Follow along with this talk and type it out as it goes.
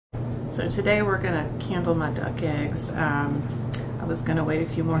So today we're gonna candle my duck eggs. I was gonna wait a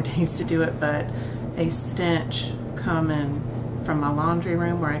few more days to do it, but a stench coming from my laundry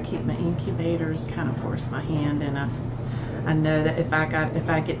room where I keep my incubators kind of forced my hand, and I know that if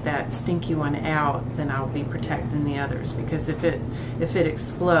I get that stinky one out, then I'll be protecting the others, because if it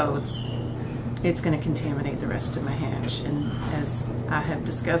explodes, it's going to contaminate the rest of my hatch. And as I have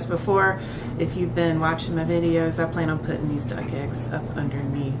discussed before, if you've been watching my videos, I plan on putting these duck eggs up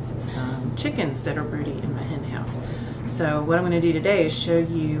underneath some chickens that are broody in my hen house. So what I'm going to do today is show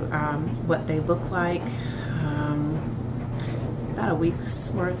you what they look like. About a week's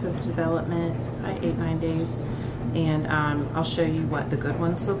worth of development, probably 8-9 days. And I'll show you what the good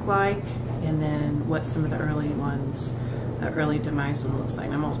ones look like, and then what some of the early ones, early demise one looks like.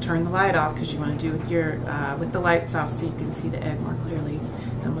 And I'm going to turn the light off because you want to do with the lights off so you can see the egg more clearly.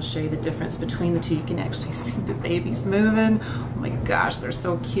 And we'll show you the difference between the two. You can actually see the babies moving. Oh my gosh, they're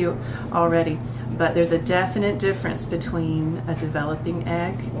so cute already. But there's a definite difference between a developing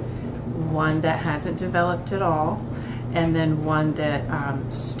egg, one that hasn't developed at all, and then one that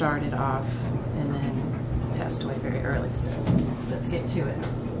started off and then passed away very early. So let's get to it.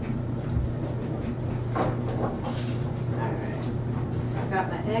 I've got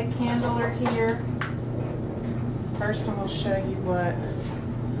my egg candler here. First I'm going to show you what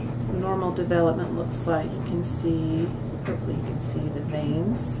normal development looks like. You can see, hopefully you can see the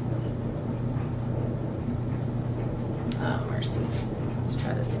veins. Oh mercy, let's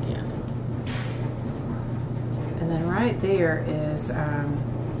try this again. And then right there is,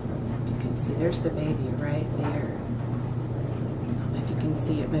 you can see there's the baby right there. I don't know if you can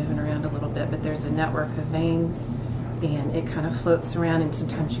see it moving around a little bit, but there's a network of veins, and it kind of floats around, and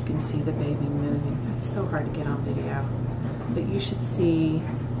sometimes you can see the baby moving. It's so hard to get on video, but you should see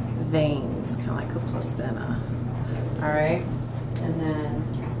veins, kind of like a placenta. All right, and then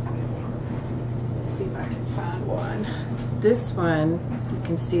let's see if I can find one. This one, you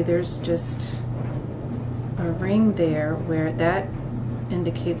can see there's just a ring there where that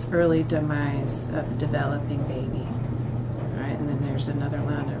indicates early demise of the developing baby. All right, and then there's another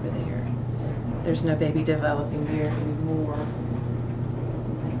line over there. There's no baby developing there anymore.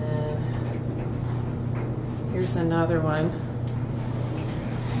 And then here's another one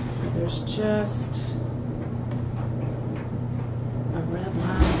where there's just a red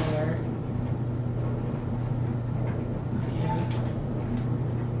line there. Okay.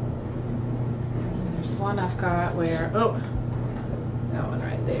 And there's one I've got where, oh, that one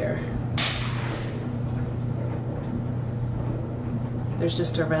right there. There's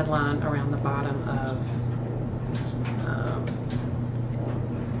just a red line around the bottom of,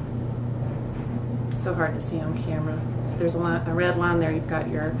 so hard to see on camera. There's a red line there. You've got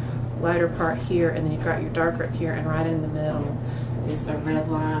your lighter part here, and then you've got your darker up here, and right in the middle is a red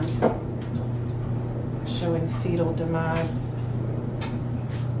line showing fetal demise.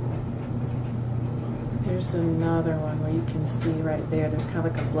 Here's another one where you can see right there, there's kind of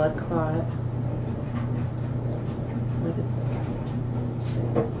like a blood clot where the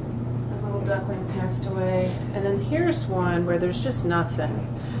little duckling passed away. And then here's one where there's just nothing.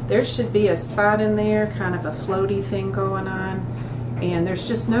 There should be a spot in there, kind of a floaty thing going on, and there's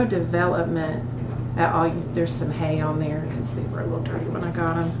just no development at all. There's some hay on there because they were a little dirty when I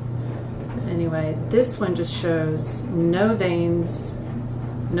got them. Anyway, this one just shows no veins,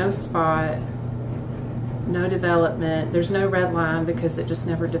 no spot, no development. There's no red line because it just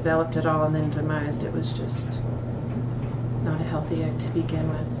never developed at all and then demised. It was just not a healthy egg to begin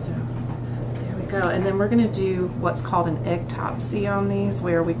with. So there we go. And then we're going to do what's called an eggtopsy on these,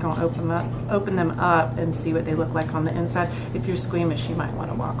 where we're going to open them up and see what they look like on the inside. If you're squeamish, you might want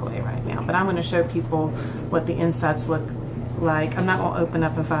to walk away right now. But I'm going to show people what the insides look like. I'm not going to open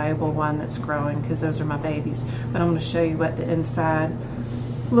up a viable one that's growing because those are my babies, but I'm going to show you what the inside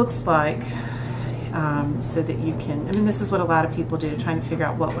looks like. So that you can, I mean, this is what a lot of people do, trying to figure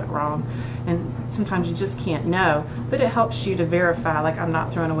out what went wrong, and sometimes you just can't know, but it helps you to verify, like, I'm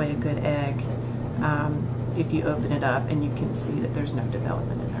not throwing away a good egg if you open it up and you can see that there's no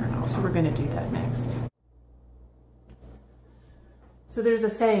development in there and all. So we're going to do that next. So there's a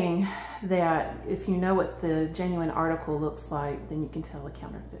saying that if you know what the genuine article looks like, then you can tell a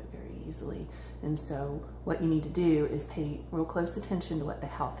counterfeit very easily. And so what you need to do is pay real close attention to what the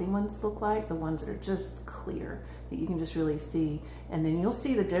healthy ones look like, the ones that are just clear, that you can just really see. And then you'll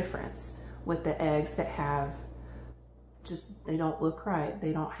see the difference with the eggs that have just, they don't look right.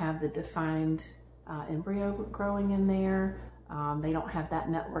 They don't have the defined embryo growing in there. They don't have that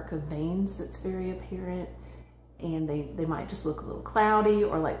network of veins that's very apparent. And they might just look a little cloudy,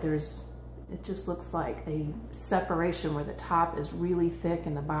 or like there's it just looks like a separation where the top is really thick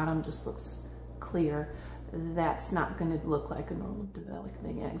and the bottom just looks clear. That's not going to look like a normal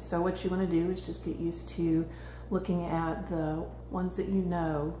developing egg. So what you want to do is just get used to looking at the ones that you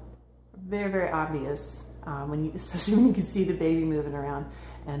know very, very obvious, especially when you can see the baby moving around.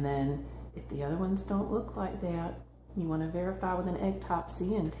 And then if the other ones don't look like that, you want to verify with an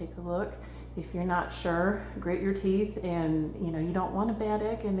eggtopsy and take a look. If you're not sure, grit your teeth, and you don't want a bad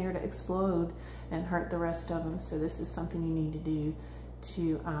egg in there to explode and hurt the rest of them. So this is something you need to do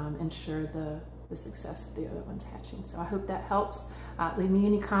to ensure the success of the other ones hatching. So I hope that helps. Leave me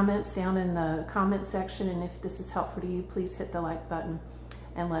any comments down in the comment section, and if this is helpful to you, please hit the like button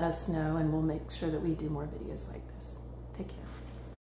and let us know, and we'll make sure that we do more videos like this. Take care.